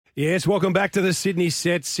Yes, welcome back to the Sydney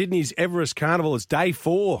set. Sydney's Everest Carnival. It's day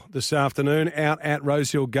 4 this afternoon out at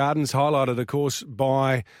Rosehill Gardens, highlighted, of course,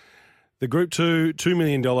 by the Group 2 $2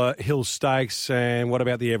 million Hill Stakes. And what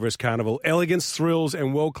about the Everest Carnival? Elegance, thrills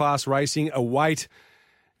and world-class racing await,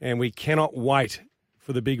 and we cannot wait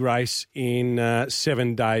for the big race in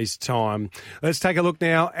 7 days' time. Let's take a look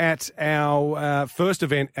now at our first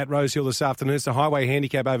event at Rosehill this afternoon. It's the Highway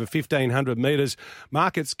Handicap over 1,500 metres.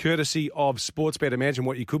 Markets courtesy of Sportsbet. Imagine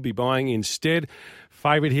what you could be buying instead.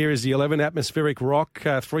 Favourite here is the 11 Atmospheric Rock,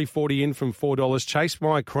 $3.40 in from $4. Chase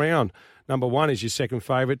My Crown, number 1, is your second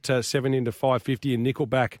favourite, 7 into $5.50, and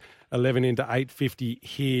Nickelback, 11 into $8.50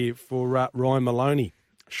 here for Ryan Maloney.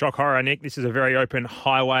 Shock horror, Nick. This is a very open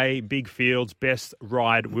highway, big fields. Best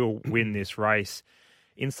ride will win this race.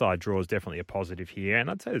 Inside draw is definitely a positive here. And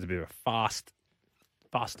I'd say there's a bit of a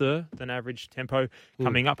faster than average tempo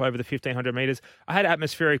coming up over the 1,500 metres. I had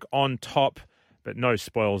Atmospheric on top, but no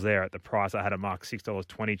spoils there at the price. I had it marked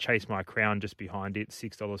 $6.20. Chase My Crown just behind it,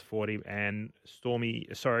 $6.40. And Stormy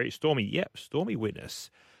Witness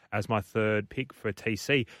as my third pick for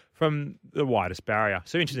TC from the widest barrier.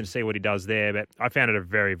 So interesting to see what he does there, but I found it a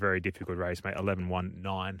very, very difficult race, mate.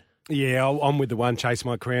 11-1-9. Yeah, I'm with the one, Chase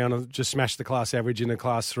My Crown. I just smashed the class average in a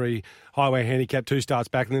Class 3 Highway Handicap 2 starts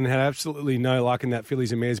back, and then had absolutely no luck in that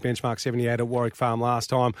Fillies and Mares benchmark 78 at Warwick Farm last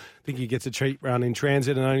time. I think he gets a cheap run in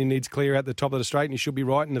transit and only needs clear at the top of the straight, and he should be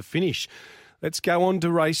right in the finish. Let's go on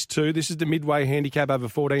to race 2. This is the Midway Handicap over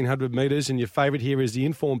 1,400 metres, and your favourite here is the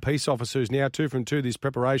Informed Peace Officer, who's now 2 from 2 this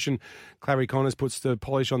preparation. Clary Connors puts the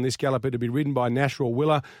polish on this galloper to be ridden by Nashua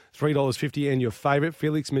Willa, $3.50, and your favourite,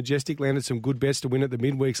 Felix Majestic, landed some good bets to win at the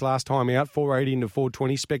midweeks last time out, $4.80 into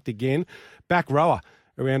 $4.20, spec again. Back rower,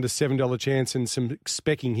 around a $7 chance, and some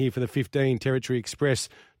specking here for the 15, Territory Express,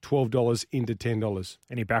 $12 into $10.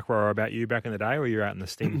 Any back rower about you back in the day, or you're out in the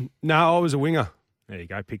sting? No, I was a winger. There you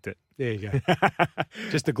go, picked it. There you go.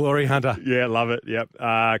 Just a glory hunter. Yeah, love it. Yep.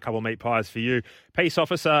 A couple of meat pies for you. Peace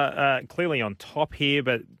Officer clearly on top here,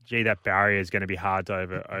 but gee, that barrier is going to be hard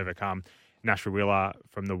to overcome. Nashua Willa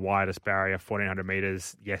from the widest barrier, 1,400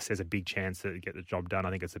 metres. Yes, there's a big chance to get the job done. I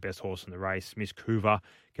think it's the best horse in the race. Miss Coover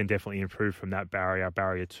can definitely improve from that barrier.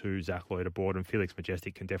 Barrier 2, Zach Lloyd aboard, and Felix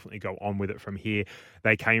Majestic can definitely go on with it from here.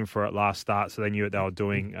 They came for it last start, so they knew what they were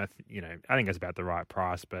doing. I think it's about the right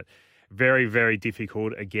price, but very, very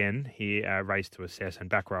difficult again here, race to assess. And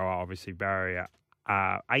back rower, obviously, barrier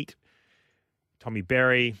 8. Tommy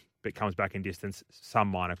Berry, but comes back in distance. Some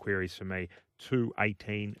minor queries for me. 2,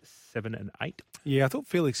 18, 7 and 8. Yeah, I thought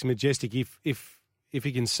Felix Majestic, if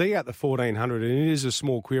he can see out the 1,400, and it is a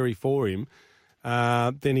small query for him,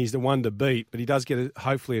 then he's the one to beat. But he does get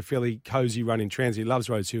hopefully a fairly cosy run in transit. He loves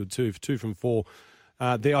Rosehill too, 2 from 4.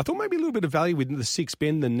 There, I thought maybe a little bit of value with the 6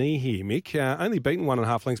 Bend the Knee here, Mick. Only beaten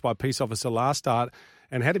 1.5 lengths by Peace Officer last start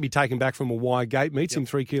and had to be taken back from a wide gate. Meets him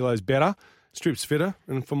 3 kilos better, strips fitter,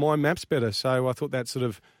 and for my maps better. So I thought that sort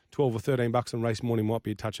of 12 or 13 bucks on race morning might be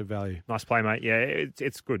a touch of value. Nice play, mate. Yeah,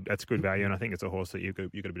 it's good. That's good value, and I think it's a horse that you've got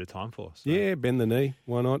a bit of time for. So. Yeah, Bend the Knee.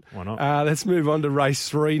 Why not? Why not? Let's move on to race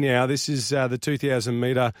 3 now. This is the 2,000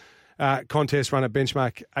 metre contest run at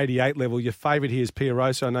benchmark 88 level. Your favourite here is Pia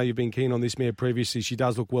Rosa. I know you've been keen on this mare previously. She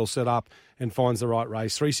does look well set up and finds the right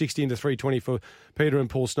race. 360 into 320 for Peter and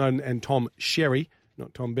Paul Snowden and Tom Sherry,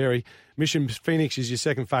 not Tom Berry. Mission Phoenix is your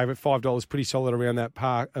second favourite, $5, pretty solid around that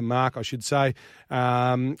mark, I should say.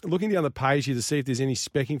 Looking down the page here to see if there's any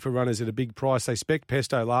specking for runners at a big price. They spec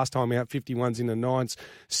Pesto last time out, 51s in the 9s.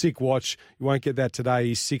 Sick watch. You won't get that today.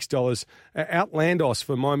 He's $6. Outlandos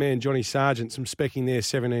for my man Johnny Sargent. Some specking there,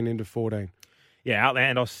 17 into 14. Yeah,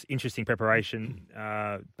 Outlandos, interesting preparation.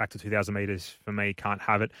 Back to 2,000 metres for me, can't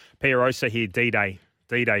have it. Pia Rosa here, D-Day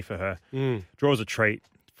for her. Draws a treat,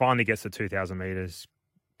 finally gets to 2,000 metres.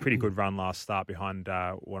 Pretty good run last start behind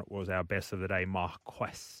what was our best of the day,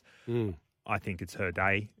 Marquez. I think it's her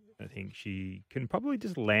day. I think she can probably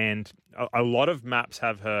just land. A lot of maps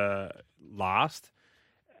have her last,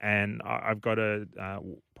 and I've got a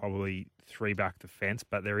probably 3 back the fence,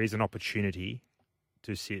 but there is an opportunity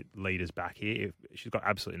to sit leaders back here. She's got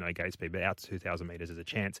absolutely no gate speed, but out to 2,000 metres is a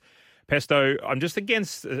chance. Pesto, I'm just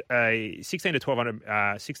against a 16 to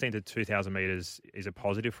 1,200, 16 to 2,000 metres is a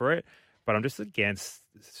positive for it, but I'm just against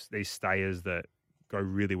these stayers that go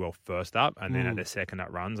really well first up and then at their second up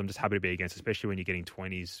runs. I'm just happy to be against, especially when you're getting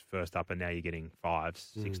 20s first up and now you're getting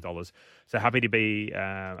 $5, $6. So happy to be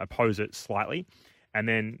oppose it slightly. And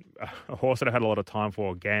then a horse that I had a lot of time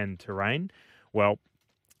for, again, Terrain. Well,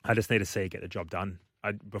 I just need to see it get the job done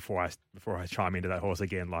before I chime into that horse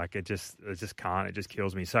again, like it just can't. It just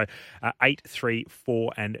kills me. So 8, 3,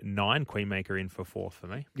 4, and 9. Queenmaker in for 4th for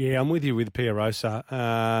me. Yeah, I'm with you with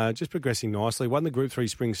Pierosa. Just progressing nicely. Won the Group 3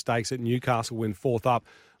 Spring Stakes at Newcastle, went 4th up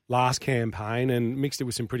last campaign and mixed it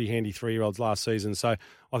with some pretty handy 3-year-olds last season. So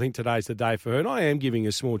I think today's the day for her. And I am giving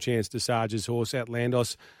a small chance to Sarge's horse,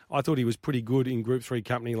 Outlandos. I thought he was pretty good in Group 3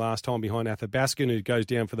 company last time behind Athabaskan, who goes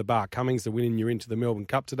down for the Bart Cummings, the winning you're into the Melbourne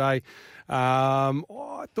Cup today.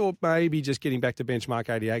 I thought maybe just getting back to benchmark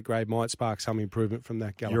 88 grade might spark some improvement from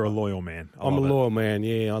that gallop. You're a loyal man. I'm a loyal man,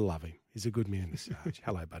 yeah. I love him. He's a good man, Sarge.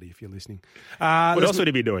 Hello, buddy, if you're listening. What else would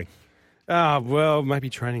he be doing? Well, maybe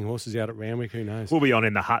training horses out at Randwick, who knows? We'll be on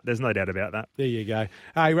in the hut. There's no doubt about that. There you go.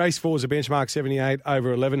 Race 4 is a benchmark 78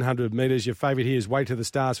 over 1,100 metres. Your favourite here is Way to the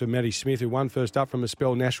Stars for Maddie Smith, who won first up from a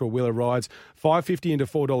spell. Nashua Wheeler rides $5.50 into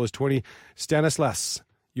 $4.20. Stanislas,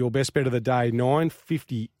 your best bet of the day,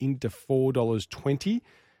 $9.50 into $4.20.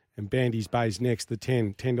 And Bandy's Bay's next, the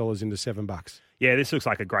 $10 into $7. Yeah, this looks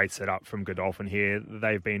like a great setup from Godolphin here.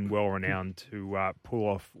 They've been well renowned to pull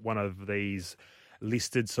off one of these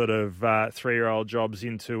listed sort of 3-year-old jobs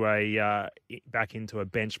into back into a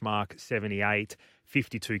benchmark 78,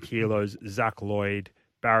 52 kilos. Zach Lloyd,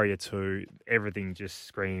 barrier 2, everything just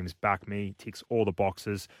screams back me, ticks all the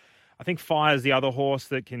boxes. I think Fire's the other horse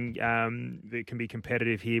that can be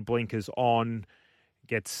competitive here. Blinkers on,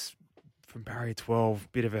 gets from barrier 12,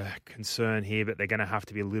 bit of a concern here, but they're going to have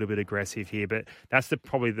to be a little bit aggressive here. But that's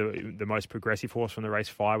probably the most progressive horse from the race,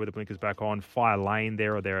 Fire, with the blinkers back on. Fire Lane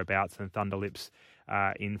there or thereabouts, and Thunderlips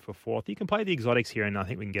in for 4th. You can play the exotics here, and I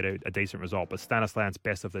think we can get a decent result. But Stanislas,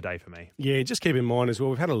 best of the day for me. Yeah, just keep in mind as well,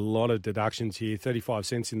 we've had a lot of deductions here, 35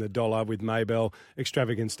 cents in the dollar with Maybell,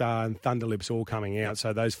 Extravagant Star and Thunderlips all coming out.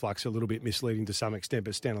 So those flux are a little bit misleading to some extent,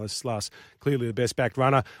 but Stanislas, clearly the best backed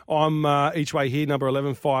runner. I'm each way here, number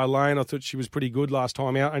 11, Fire Lane. I thought she was pretty good last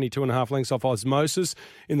time out, only 2.5 lengths off Osmosis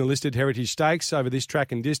in the listed Heritage Stakes over this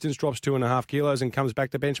track and distance, drops 2.5 kilos and comes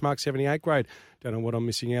back to benchmark 78 grade. Don't know what I'm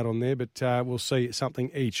missing out on there, but we'll see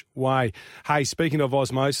something each way. Hey, speaking of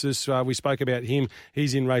Osmosis, we spoke about him.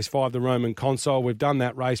 He's in race 5, the Roman Consul. We've done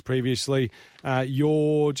that race previously.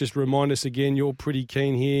 Just remind us again, you're pretty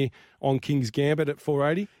keen here on King's Gambit at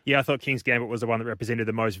 480? Yeah, I thought King's Gambit was the one that represented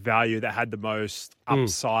the most value, that had the most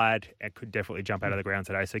upside. It could definitely jump out of the ground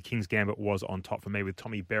today. So King's Gambit was on top for me with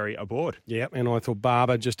Tommy Berry aboard. Yeah, and I thought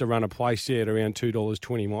Barber just to run a place there at around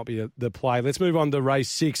 $2.20 might be the play. Let's move on to race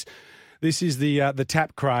 6. This is the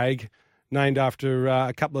Tap Craig, named after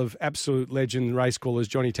a couple of absolute legend race callers,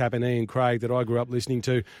 Johnny Tapp and Ian Craig, that I grew up listening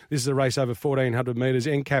to. This is a race over 1,400 metres.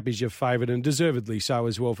 NCAP is your favourite, and deservedly so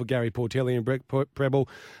as well for Gary Portelli and Brett Preble.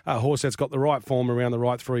 A horse that's got the right form around the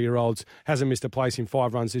right 3-year-olds. Hasn't missed a place in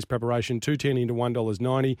 5 runs this preparation. $2.10 into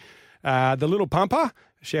 $1.90. The Little Pumper,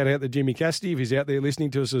 shout out to Jimmy Cassidy if he's out there listening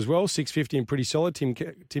to us as well. $6.50 and pretty solid.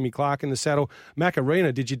 Timmy Clark in the saddle.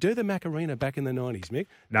 Macarena, did you do the Macarena back in the 90s, Mick?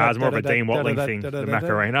 No, it's more of a Dean Watling thing, the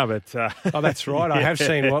Macarena. But oh, that's right. I have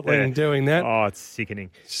seen Watling doing that. Oh, it's sickening.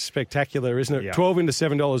 Spectacular, isn't it? Yeah. 12 into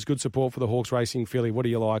 $7, good support for the Hawks Racing filly. What do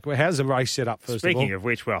you like? Well, how's the race set up, first of all? Speaking of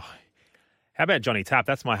which, well, how about Johnny Tapp?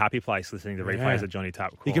 That's my happy place, listening to replays of Johnny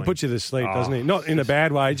Tapp calling. He can put you to sleep, doesn't he? Not in a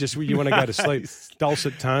bad way, just you want to go to sleep.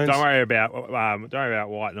 Dulcet tones. Don't worry about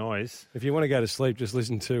white noise. If you want to go to sleep, just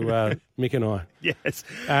listen to Mick and I. Yes.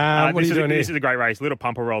 What are you doing here? This is a great race. Little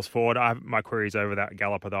Pumper rolls forward. I have my queries over that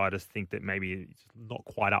galloper, though. I just think that maybe it's not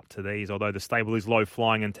quite up to these, although the stable is low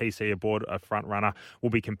flying and TC aboard a front runner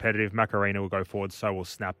will be competitive. Macarena will go forward, so will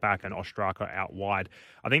Snap Back, and Ostraka out wide.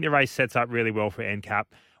 I think the race sets up really well for NCAP.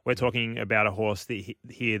 We're talking about a horse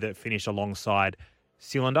here that finished alongside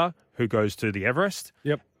Cylinder, who goes to the Everest.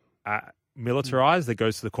 Yep. Militarized, that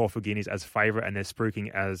goes to the Corfu Guineas as favourite, and they're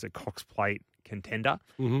spruiking as a Cox Plate contender.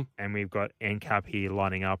 Mm-hmm. And we've got NCAP here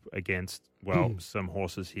lining up against, some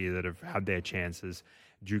horses here that have had their chances.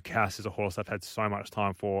 Ducasse is a horse I've had so much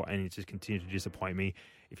time for, and he just continues to disappoint me.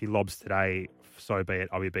 If he lobs today, so be it.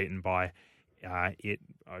 I'll be beaten by I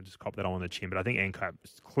just copped that on the chin, but I think NCAP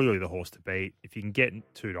is clearly the horse to beat. If you can get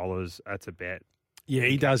 $2, that's a bet. Yeah,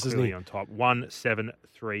 he does, doesn't he? On top. 1, 7,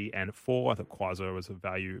 3, and 4. I thought Quasar was a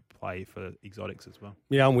value play for exotics as well.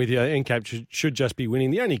 Yeah, I'm with you. NCAP should just be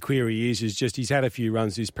winning. The only query is just he's had a few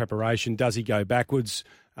runs this preparation. Does he go backwards?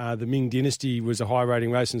 The Ming Dynasty was a high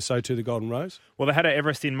rating race, and so too the Golden Rose. Well, they had an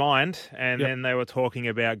Everest in mind, and then they were talking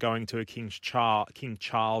about going to a King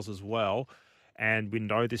Charles as well. And we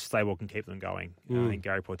know this stable can keep them going. I think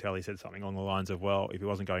Gary Portelli said something along the lines of, well, if he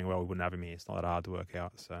wasn't going well, we wouldn't have him here. It's not that hard to work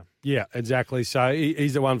out. So yeah, exactly. So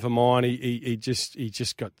he's the one for mine. He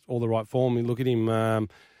just got all the right form. You look at him.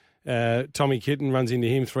 Tommy Kitten runs into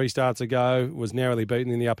him 3 starts ago, was narrowly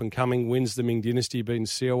beaten in the up-and-coming, wins the Ming Dynasty, beating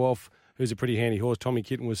Seal off, who's a pretty handy horse. Tommy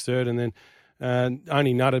Kitten was third, and then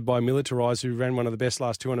only nutted by Militarise, who ran one of the best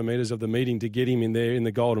last 200 metres of the meeting to get him in there in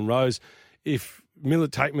the Golden Rose. If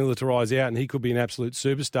take Militarise out and he could be an absolute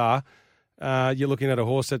superstar, you're looking at a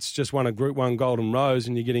horse that's just won a Group 1 Golden Rose,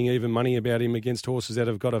 and you're getting even money about him against horses that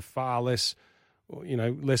have got a far less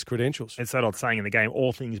credentials. It's that old saying in the game,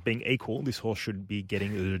 all things being equal, this horse should be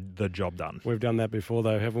getting the job done. We've done that before,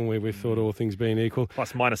 though, haven't we? We've thought all things being equal.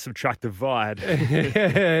 Plus, minus, subtract, divide.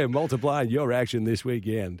 Multiplying your action this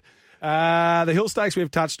weekend. The Hill Stakes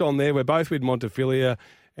we've touched on there. We're both with Montefilia,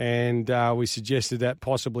 and we suggested that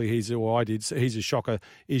possibly he's a shocker,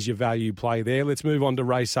 is your value play there. Let's move on to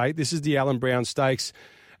race 8. This is the Alan Brown Stakes.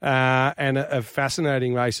 And a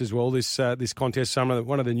fascinating race as well. This contest,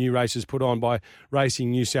 one of the new races put on by Racing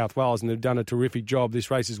New South Wales, and they've done a terrific job. This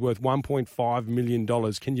race is worth $1.5 million.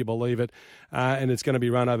 Can you believe it? And it's going to be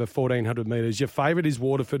run over 1,400 metres. Your favourite is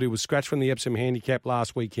Waterford, who was scratched from the Epsom Handicap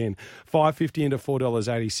last weekend. $5.50 into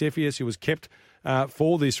 $4.80. Cepheus, who was kept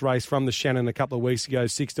for this race from the Shannon a couple of weeks ago,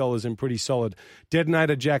 $6 and pretty solid.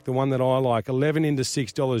 Detonator Jack, the one that I like, 11 into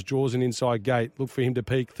 $6, draws an inside gate. Look for him to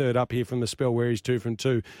peak third up here from the spell where he's 2 from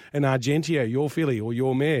 2. And Argentio, your filly or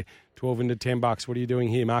your mare, 12 into $10. What are you doing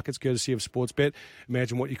here? Markets courtesy of Sportsbet.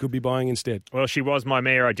 Imagine what you could be buying instead. Well, she was my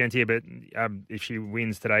mare, Argentia, but if she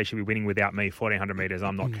wins today, she'll be winning without me, 1,400 metres.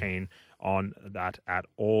 I'm not keen on that at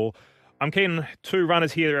all. I'm keen on 2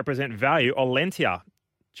 runners here that represent value. Olentia.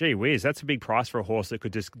 Gee whiz, that's a big price for a horse that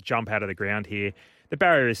could just jump out of the ground here. The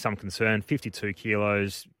barrier is some concern, 52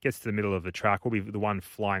 kilos, gets to the middle of the track, will be the one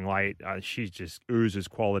flying late. She just oozes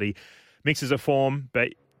quality, mixes a form,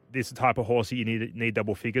 but this is the type of horse that you need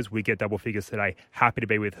double figures. We get double figures today. Happy to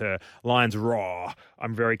be with her. Lions Raw,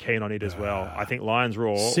 I'm very keen on it as well. I think Lions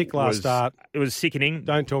Raw sick last start. It was sickening.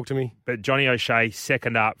 Don't talk to me. But Johnny O'Shea,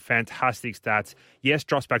 second up, fantastic stats. Yes,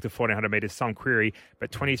 drops back to 1,400 metres, some query,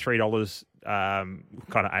 but $23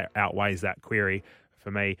 kind of outweighs that query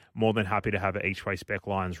for me. More than happy to have an each-way spec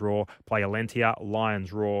Lions Raw. Play Alentia,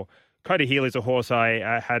 Lions Raw. Cody Healy is a horse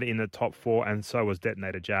I had in the top 4, and so was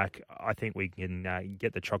Detonator Jack. I think we can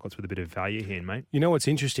get the chocolates with a bit of value here, mate. You know what's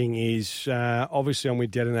interesting is, obviously I'm with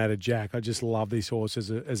Detonator Jack. I just love this horse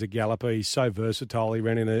as a galloper. He's so versatile. He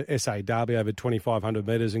ran in a SA Derby over 2,500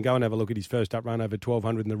 metres, and go and have a look at his first up run over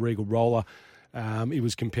 1,200 in the Regal Roller. He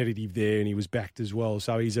was competitive there, and he was backed as well.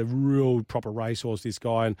 So he's a real proper racehorse, this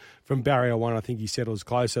guy. And from barrier 1, I think he settles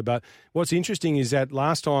closer. But what's interesting is that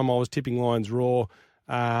last time I was tipping Lions Raw,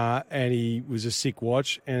 and he was a sick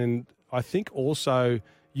watch. And I think also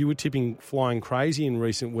you were tipping Flying Crazy in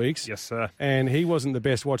recent weeks. Yes, sir. And he wasn't the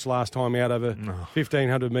best watch last time out over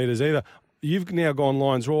 1,500 metres either. You've now gone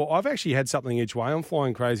Lions Raw. I've actually had something each way. I'm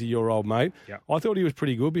Flying Crazy, your old mate. Yep. I thought he was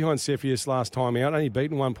pretty good behind Cepheus last time out, only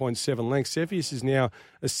beaten 1.7 lengths. Cepheus is now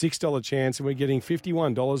a $6 chance, and we're getting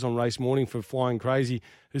 $51 on race morning for Flying Crazy,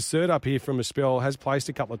 who's third up here from a spell, has placed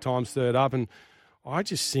a couple of times third up, and I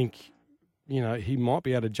just think, he might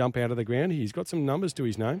be able to jump out of the ground. He's got some numbers to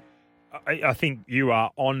his name. I think you are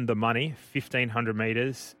on the money. 1,500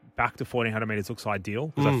 metres. Back to 1,400 metres looks ideal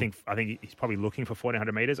because I think he's probably looking for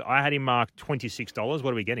 1,400 metres. I had him marked $26.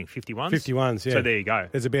 What are we getting? 51s? 51s, yeah. So there you go.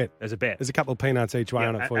 There's a bet. There's a bet. There's a couple of peanuts each way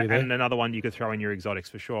on it for you there. And another one you could throw in your exotics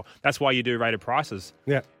for sure. That's why you do rated prices.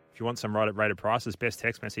 Yeah. If you want some rated prices, best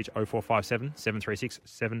text message 0457 736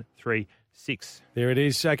 736. There it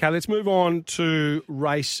is. Okay, let's move on to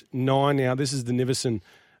race 9 now. This is the Nivison.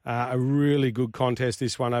 A really good contest,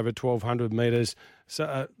 this one, over 1,200 metres.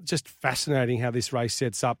 So just fascinating how this race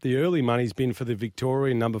sets up. The early money's been for the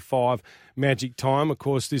Victorian, number 5, Magic Time. Of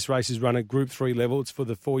course, this race is run at Group 3 level. It's for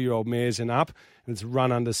the 4-year-old mares and up, and it's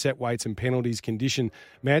run under set weights and penalties condition.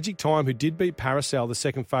 Magic Time, who did beat Paracel, the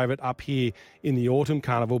second favourite, up here in the Autumn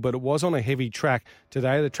Carnival, but it was on a heavy track.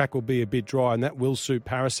 Today, the track will be a bit dry, and that will suit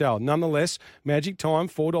Paracel. Nonetheless, Magic Time,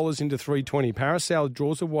 $4 into $3.20. Paracel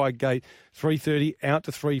draws a wide gate, $3.30 out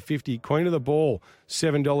to $3.50. Queen of the Ball,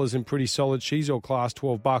 $7 and pretty solid. She's all class,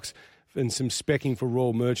 $12. And some specking for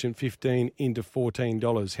Royal Merchant, $15 into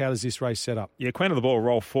 $14. How does this race set up? Yeah, Queen of the Ball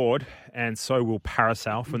roll forward, and so will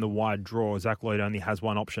Paracel from the wide draw. Zach Lloyd only has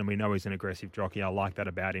one option. We know he's an aggressive jockey. I like that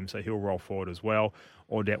about him, so he'll roll forward as well.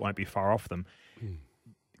 Audette won't be far off them.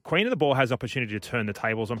 Queen of the Ball has opportunity to turn the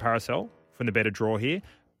tables on Paracel from the better draw here.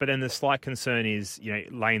 But then the slight concern is,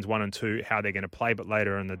 lanes 1 and 2, how they're going to play. But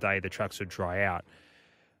later in the day, the tracks would dry out.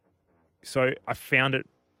 So I found it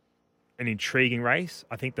an intriguing race.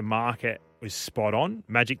 I think the market was spot on.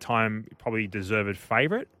 Magic Time, probably deserved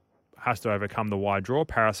favourite. Has to overcome the wide draw.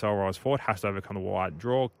 Paracel rolls forward. Has to overcome the wide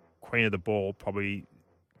draw. Queen of the Ball probably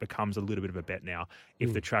becomes a little bit of a bet now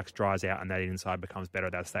if the track dries out and that inside becomes better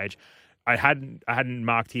at that stage. I hadn't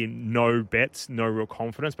marked here no bets, no real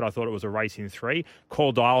confidence, but I thought it was a race in 3.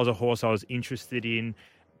 Call Dial is a horse I was interested in,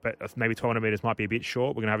 but maybe 1,200 metres might be a bit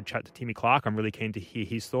short. We're going to have a chat to Timmy Clark. I'm really keen to hear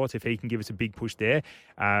his thoughts. If he can give us a big push there,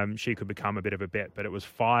 she could become a bit of a bet. But it was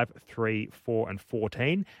 5, 3, 4 and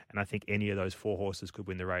 14, and I think any of those 4 horses could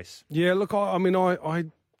win the race. Yeah, look,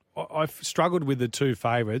 I've struggled with the 2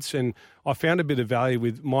 favourites, and I found a bit of value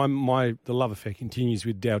with the love affair continues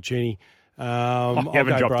with Dalcini. You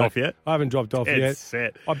haven't dropped off yet? I haven't dropped off yet.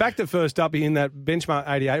 Set. I backed it first up in that benchmark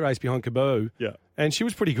 88 race behind Kaboo. Yeah. And she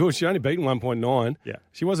was pretty good. She only beaten 1.9. Yeah.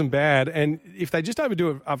 She wasn't bad. And if they just overdo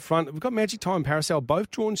it up front, we've got Magic Time and Paracel both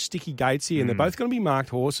drawn sticky gates here, and they're both going to be marked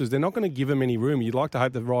horses. They're not going to give them any room. You'd like to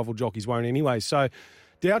hope the rival jockeys won't anyway. So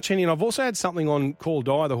Dalcini, and I've also had something on Call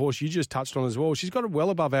Die, the horse you just touched on as well. She's got a well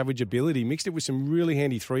above average ability, mixed it with some really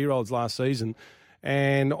handy 3-year-olds last season.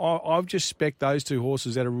 And I've just spec'd those 2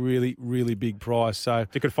 horses at a really, really big price. So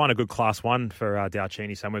they could find a good Class 1 for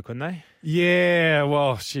Dalcini somewhere, couldn't they? Yeah,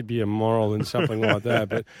 well, she'd be immoral and something like that.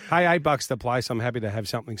 But hey, $8 to place. I'm happy to have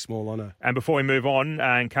something small on her. And before we move on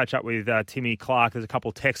and catch up with Timmy Clark, there's a couple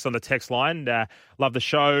of texts on the text line. Love the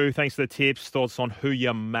show. Thanks for the tips. Thoughts on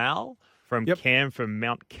Huya Mal from Cam from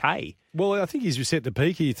Mount Kay. Well, I think he's set the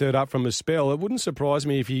peak here, third up from a spell. It wouldn't surprise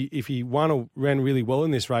me if he won or ran really well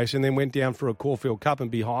in this race and then went down for a Caulfield Cup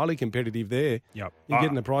and be highly competitive there. Yep. You're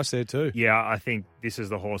getting the price there too. Yeah, I think this is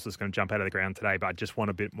the horse that's going to jump out of the ground today, but I just want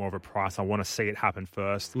a bit more of a price. I want to see it happen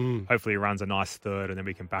first. Hopefully he runs a nice third and then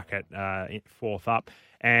we can back it fourth up.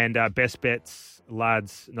 And best bets,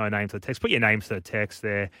 lads, no names to the text. Put your names to the text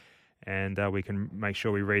there. And we can make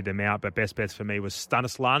sure we read them out. But best bets for me was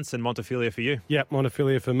Stanislas and Montefilia for you. Yep,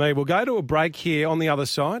 Montefilia for me. We'll go to a break here on the other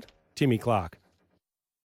side. Timmy Clark.